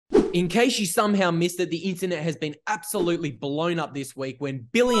In case you somehow missed it, the internet has been absolutely blown up this week when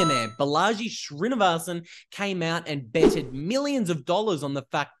billionaire Balaji Srinivasan came out and betted millions of dollars on the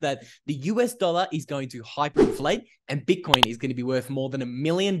fact that the US dollar is going to hyperinflate and Bitcoin is going to be worth more than $1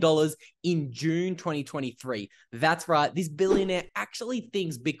 million in June 2023. That's right, this billionaire actually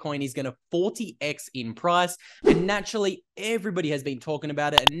thinks Bitcoin is going to 40x in price, and naturally, everybody has been talking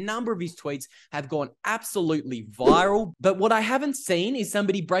about it. A number of his tweets have gone absolutely viral, but what I haven't seen is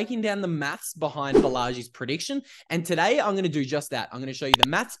somebody breaking down the maths behind Balaji's prediction, and today I'm going to do just that. I'm going to show you the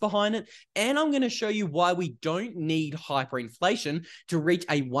maths behind it, and I'm going to show you why we don't need hyperinflation to reach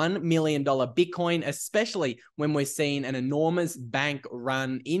a $1 million Bitcoin, especially when we're seeing an enormous bank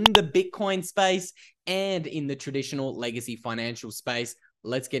run in the Bitcoin space and in the traditional legacy financial space.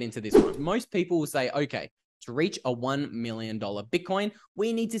 Let's get into this one. Most people will say, okay, to reach a $1 million Bitcoin,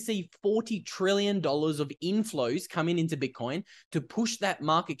 we need to see $40 trillion of inflows coming into Bitcoin to push that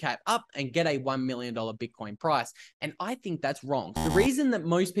market cap up and get a $1 million Bitcoin price. And I think that's wrong. The reason that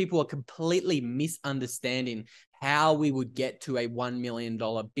most people are completely misunderstanding how we would get to a $1 million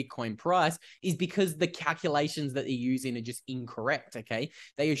Bitcoin price is because the calculations that they're using are just incorrect, okay?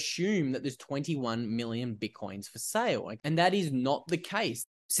 They assume that there's 21 million Bitcoins for sale, and that is not the case.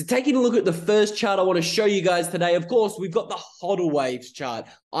 So taking a look at the first chart I want to show you guys today, of course, we've got the hodl waves chart.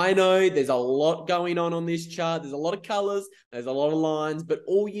 I know there's a lot going on this chart. There's a lot of colors, there's a lot of lines, but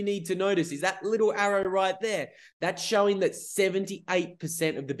all you need to notice is that little arrow right there. That's showing that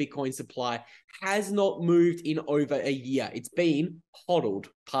 78% of the Bitcoin supply has not moved in over a year. It's been hodled,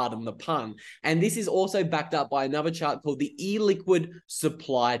 pardon the pun. And this is also backed up by another chart called the illiquid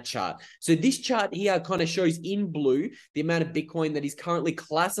supply chart. So this chart here kind of shows in blue the amount of Bitcoin that is currently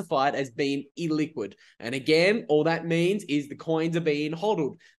classified as being illiquid. And again, all that means is the coins are being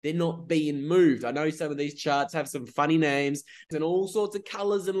hodled. They're not being moved. I know some of these charts have some funny names and all sorts of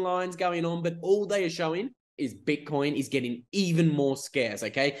colors and lines going on, but all they are showing is Bitcoin is getting even more scarce,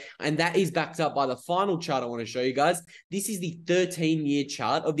 okay? And that is backed up by the final chart I want to show you guys. This is the 13-year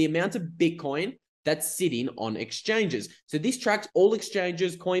chart of the amount of Bitcoin that's sitting on exchanges. So this tracks all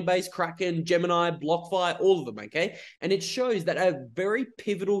exchanges, Coinbase, Kraken, Gemini, BlockFi, all of them, okay? And it shows that a very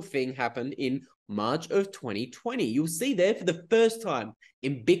pivotal thing happened in March of 2020. You'll see there for the first time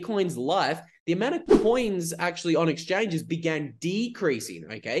in Bitcoin's life, the amount of coins actually on exchanges began decreasing,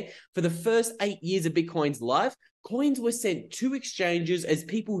 okay? For the first 8 years of Bitcoin's life, coins were sent to exchanges as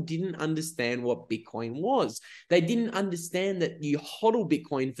people didn't understand what Bitcoin was. They didn't understand that you hodl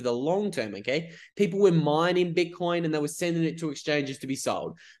Bitcoin for the long term, okay? People were mining Bitcoin and they were sending it to exchanges to be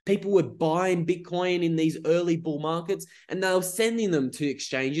sold. People were buying Bitcoin in these early bull markets and they were sending them to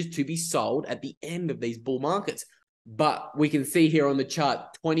exchanges to be sold at the end of these bull markets. But we can see here on the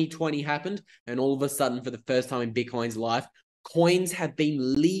chart, 2020 happened, and all of a sudden, for the first time in Bitcoin's life, coins have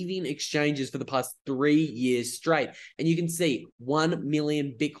been leaving exchanges for the past 3 years straight. And you can see 1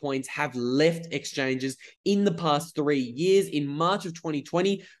 million Bitcoins have left exchanges in the past 3 years. In March of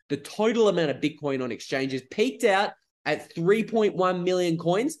 2020, the total amount of Bitcoin on exchanges peaked out at 3.1 million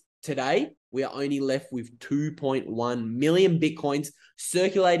coins. Today, we are only left with 2.1 million Bitcoins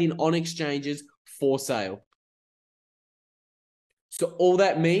circulating on exchanges for sale. So all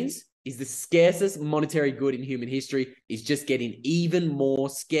that means is the scarcest monetary good in human history is just getting even more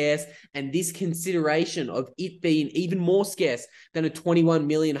scarce. And this consideration of it being even more scarce than a 21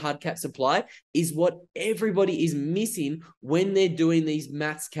 million hard cap supply is what everybody is missing when they're doing these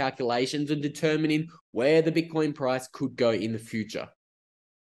maths calculations and determining where the Bitcoin price could go in the future.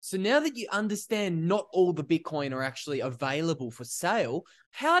 So now that you understand not all the Bitcoin are actually available for sale,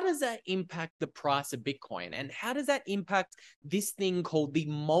 how does that impact the price of Bitcoin? And how does that impact this thing called the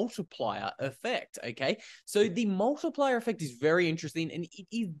multiplier effect? Okay, so the multiplier effect is very interesting and it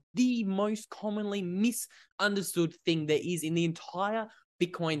is the most commonly misunderstood thing there is in the entire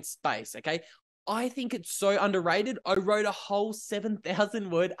Bitcoin space. Okay, I think it's so underrated. I wrote a whole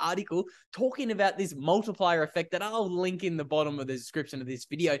 7,000 word article talking about this multiplier effect that I'll link in the bottom of the description of this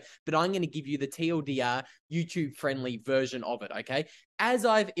video, but I'm going to give you the TLDR YouTube friendly version of it, okay? As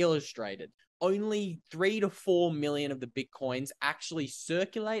I've illustrated, only 3 to 4 million of the Bitcoins actually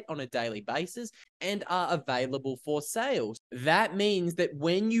circulate on a daily basis and are available for sales. That means that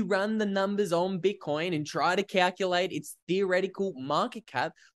when you run the numbers on Bitcoin and try to calculate its theoretical market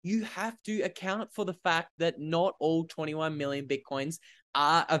cap, you have to account for the fact that not all 21 million Bitcoins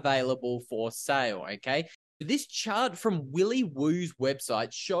are available for sale, okay? This chart from Willy Woo's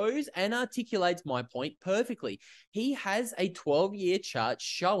website shows and articulates my point perfectly. He has a 12-year chart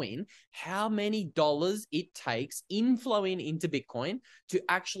showing how many dollars it takes inflowing into Bitcoin to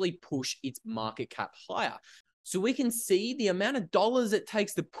actually push its market cap higher. So we can see the amount of dollars it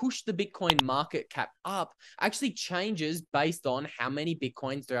takes to push the Bitcoin market cap up actually changes based on how many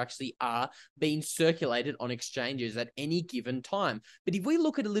Bitcoins there actually are being circulated on exchanges at any given time. But if we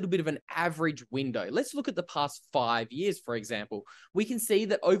look at a little bit of an average window, let's look at the past 5 years, for example, we can see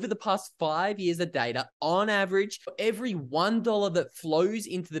that over the past 5 years of data, on average, for every $1 that flows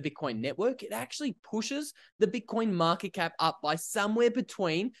into the Bitcoin network, it actually pushes the Bitcoin market cap up by somewhere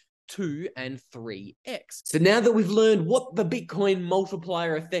between 2 and 3x. So now that we've learned what the Bitcoin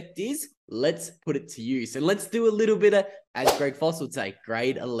multiplier effect is, let's put it to use. And let's do a little bit of, as Greg Foss would say,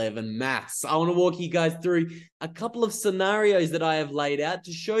 grade 11 maths. I want to walk you guys through a couple of scenarios that I have laid out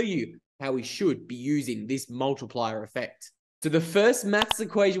to show you how we should be using this multiplier effect. So the first maths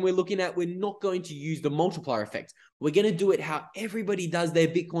equation we're looking at, we're not going to use the multiplier effect. We're going to do it how everybody does their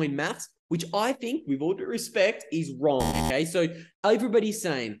Bitcoin maths, which I think, with all due respect, is wrong. Okay, so everybody's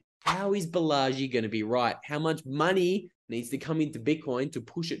saying, how is Balaji going to be right? How much money needs to come into Bitcoin to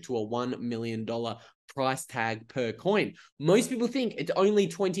push it to a $1 million price tag per coin? Most people think it's only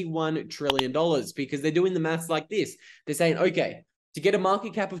 $21 trillion because they're doing the maths like this. They're saying, okay, to get a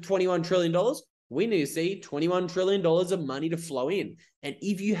market cap of $21 trillion, we need to see $21 trillion of money to flow in. And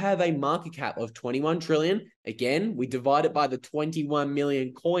if you have a market cap of 21 trillion, again, we divide it by the 21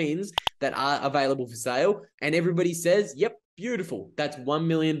 million coins that are available for sale. And everybody says, yep, beautiful. That's $1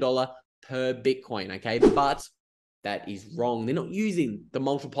 million per Bitcoin, okay? But that is wrong. They're not using the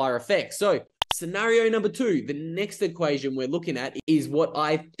multiplier effect. So scenario number 2, the next equation we're looking at is what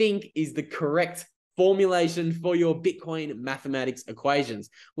I think is the correct formulation for your Bitcoin mathematics equations.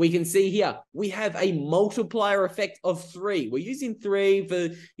 We can see here, we have a multiplier effect of 3. We're using 3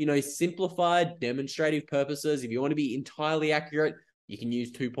 for, simplified demonstrative purposes. If you want to be entirely accurate, you can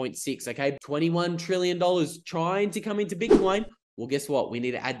use 2.6, okay? $21 trillion trying to come into Bitcoin. Well, guess what? We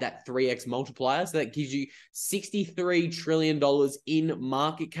need to add that 3x multiplier. So that gives you $63 trillion in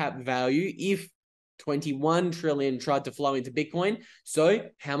market cap value if 21 trillion tried to flow into Bitcoin. So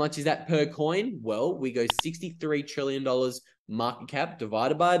how much is that per coin? Well, we go $63 trillion market cap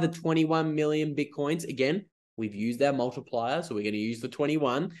divided by the 21 million Bitcoins. Again, we've used our multiplier, so we're going to use the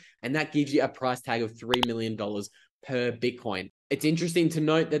 21, and that gives you a price tag of $3 million per Bitcoin. It's interesting to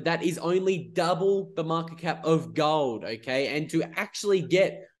note that that is only double the market cap of gold, okay? And to actually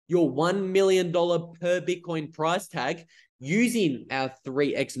get your $1 million per Bitcoin price tag using our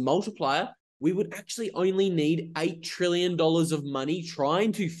 3x multiplier, we would actually only need $8 trillion of money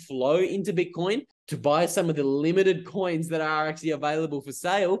trying to flow into Bitcoin to buy some of the limited coins that are actually available for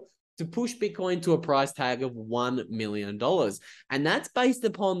sale to push Bitcoin to a price tag of $1 million. And that's based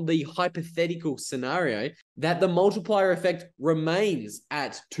upon the hypothetical scenario that the multiplier effect remains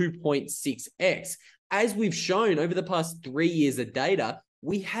at 2.6x. As we've shown over the past 3 years of data,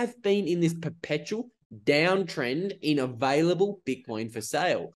 we have been in this perpetual downtrend in available Bitcoin for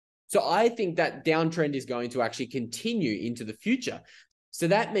sale. So I think that downtrend is going to actually continue into the future. So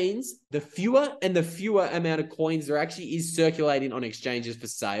that means the fewer and the fewer amount of coins there actually is circulating on exchanges for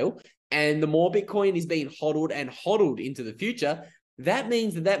sale, and the more Bitcoin is being hodled and hodled into the future, that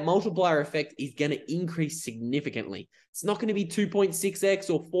means that that multiplier effect is going to increase significantly. It's not going to be 2.6x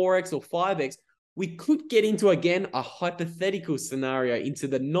or 4x or 5x. We could get into, again, a hypothetical scenario into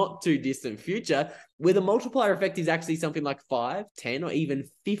the not too distant future where the multiplier effect is actually something like 5, 10, or even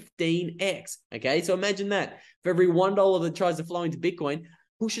 15x. Okay, so imagine that. For every $1 that tries to flow into Bitcoin,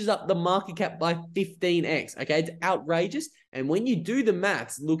 pushes up the market cap by 15x. Okay, it's outrageous. And when you do the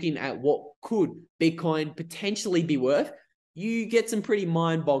maths looking at what could Bitcoin potentially be worth, you get some pretty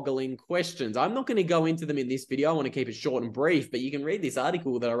mind-boggling questions. I'm not going to go into them in this video. I want to keep it short and brief, but you can read this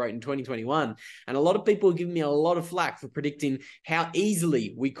article that I wrote in 2021. And a lot of people are giving me a lot of flack for predicting how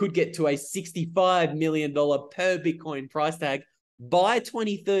easily we could get to a $65 million per Bitcoin price tag by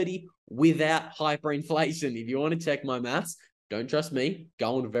 2030 without hyperinflation. If you want to check my maths, don't trust me,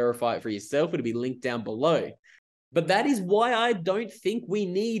 go and verify it for yourself. It'll be linked down below. But that is why I don't think we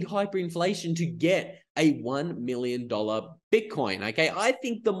need hyperinflation to get a $1 million Bitcoin, okay? I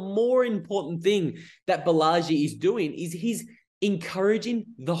think the more important thing that Balaji is doing is he's encouraging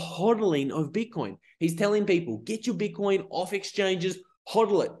the hodling of Bitcoin. He's telling people, get your Bitcoin off exchanges,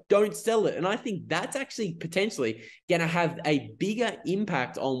 hodl it, don't sell it. And I think that's actually potentially going to have a bigger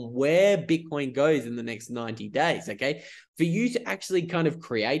impact on where Bitcoin goes in the next 90 days, okay? For you to actually kind of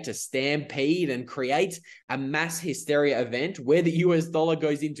create a stampede and create a mass hysteria event where the US dollar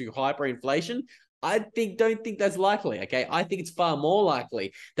goes into hyperinflation, don't think that's likely, okay? I think it's far more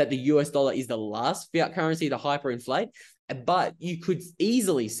likely that the US dollar is the last fiat currency to hyperinflate, but you could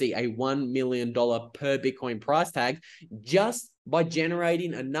easily see a $1 million per Bitcoin price tag just by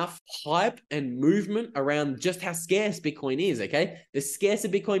generating enough hype and movement around just how scarce Bitcoin is, okay? The scarcer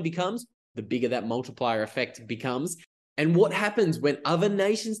Bitcoin becomes, the bigger that multiplier effect becomes. And what happens when other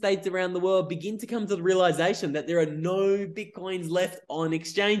nation states around the world begin to come to the realization that there are no Bitcoins left on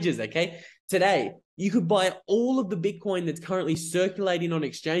exchanges, okay? Today, you could buy all of the Bitcoin that's currently circulating on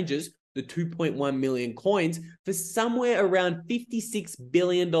exchanges, the 2.1 million coins, for somewhere around $56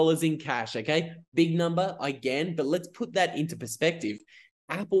 billion in cash, okay? Big number, again, but let's put that into perspective.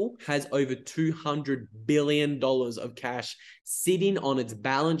 Apple has over $200 billion of cash sitting on its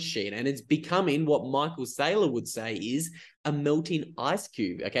balance sheet, and it's becoming what Michael Saylor would say is a melting ice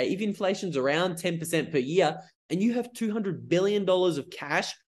cube, okay? If inflation's around 10% per year and you have $200 billion of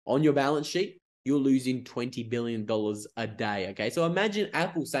cash on your balance sheet, you're losing $20 billion a day, okay? So imagine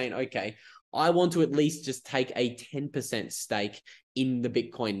Apple saying, okay, I want to at least just take a 10% stake in the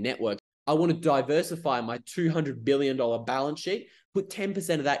Bitcoin network. I want to diversify my $200 billion balance sheet, put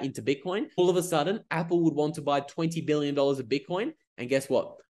 10% of that into Bitcoin. All of a sudden, Apple would want to buy $20 billion of Bitcoin. And guess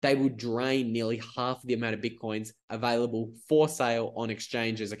what? They would drain nearly half the amount of Bitcoins available for sale on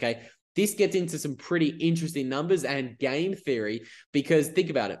exchanges, okay? This gets into some pretty interesting numbers and game theory because think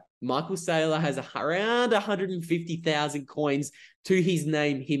about it. Michael Saylor has around 150,000 coins to his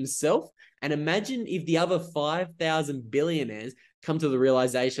name himself. And imagine if the other 5,000 billionaires come to the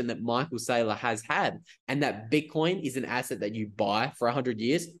realization that Michael Saylor has had, and that Bitcoin is an asset that you buy for 100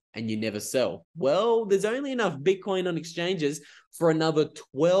 years and you never sell. Well, there's only enough Bitcoin on exchanges for another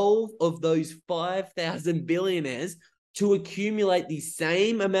 12 of those 5,000 billionaires to accumulate the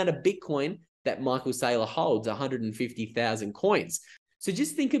same amount of Bitcoin that Michael Saylor holds, 150,000 coins. So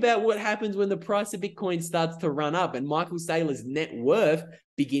just think about what happens when the price of Bitcoin starts to run up and Michael Saylor's net worth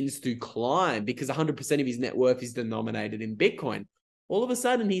begins to climb because 100% of his net worth is denominated in Bitcoin. All of a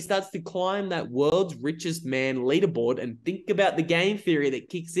sudden, he starts to climb that world's richest man leaderboard. And think about the game theory that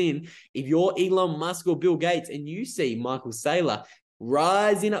kicks in. If you're Elon Musk or Bill Gates and you see Michael Saylor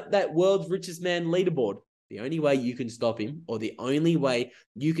rising up that world's richest man leaderboard, the only way you can stop him, or the only way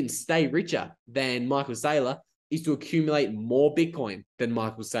you can stay richer than Michael Saylor, is to accumulate more Bitcoin than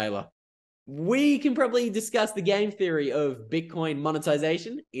Michael Saylor. We can probably discuss the game theory of Bitcoin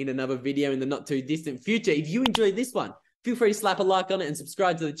monetization in another video in the not too distant future. If you enjoyed this one, feel free to slap a like on it and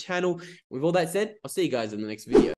subscribe to the channel. With all that said, I'll see you guys in the next video.